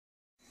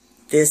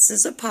This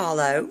is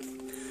Apollo.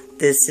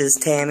 This is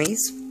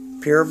Tammy's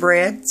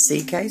purebred,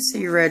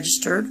 CKC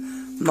registered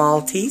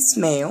Maltese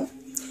male.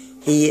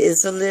 He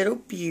is a little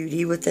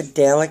beauty with a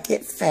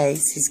delicate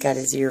face. He's got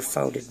his ear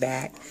folded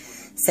back.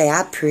 Say,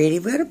 I pretty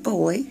little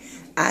boy.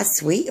 I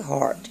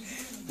sweetheart.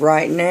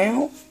 Right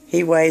now,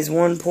 he weighs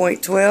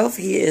 1.12.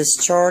 He is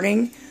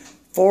charting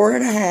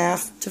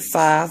 4.5 to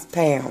 5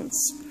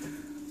 pounds.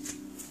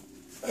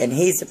 And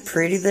he's a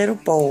pretty little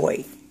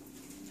boy.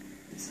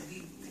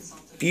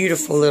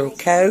 Beautiful little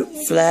coat,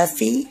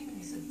 fluffy.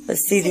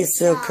 Let's see this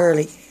little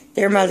curly.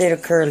 They're my little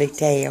curly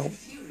tail.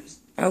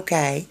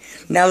 Okay,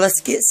 now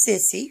let's get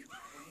Sissy.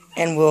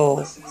 And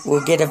we'll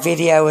get a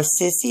video of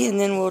Sissy, and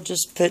then we'll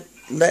just get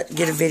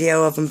a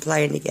video of them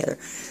playing together.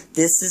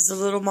 This is a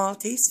little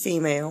Maltese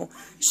female.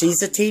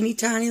 She's a teeny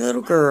tiny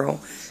little girl.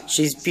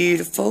 She's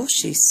beautiful.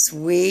 She's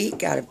sweet.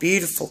 Got a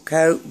beautiful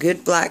coat.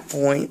 Good black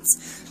points.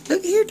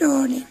 Look here,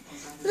 darling.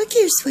 Look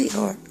here,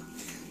 sweetheart.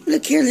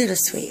 Look here, little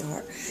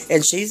sweetheart.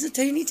 And she's a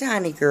teeny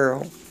tiny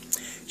girl.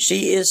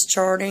 She is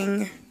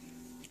charting,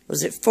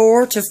 was it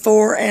 4 to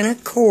 4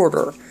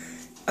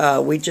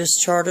 1/4? We just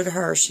charted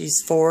her.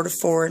 She's 4 to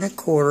 4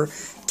 1/4.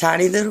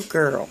 Tiny little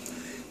girl.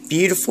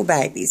 Beautiful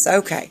babies.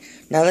 Okay,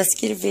 now let's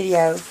get a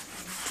video.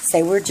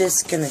 Say we're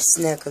just going to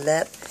snuggle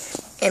up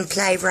and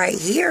play right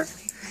here.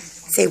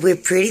 Say we're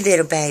pretty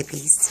little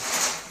babies.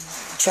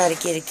 Try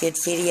to get a good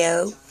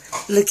video.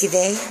 Look at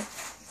that.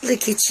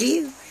 Look at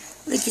you.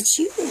 Look at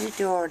you, little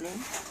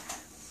darling.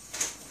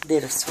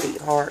 Little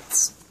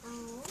sweethearts.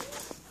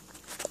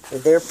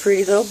 They're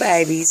pretty little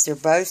babies. They're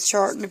both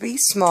charting to be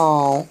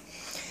small.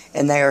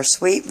 And they are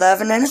sweet,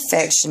 loving, and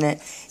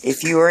affectionate.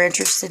 If you are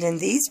interested in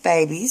these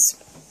babies,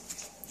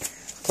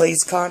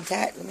 please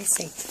contact,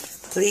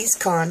 please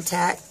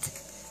contact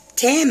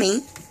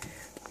Tammy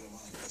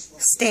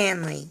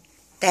Stanley.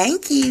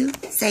 Thank you.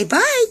 Say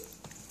bye.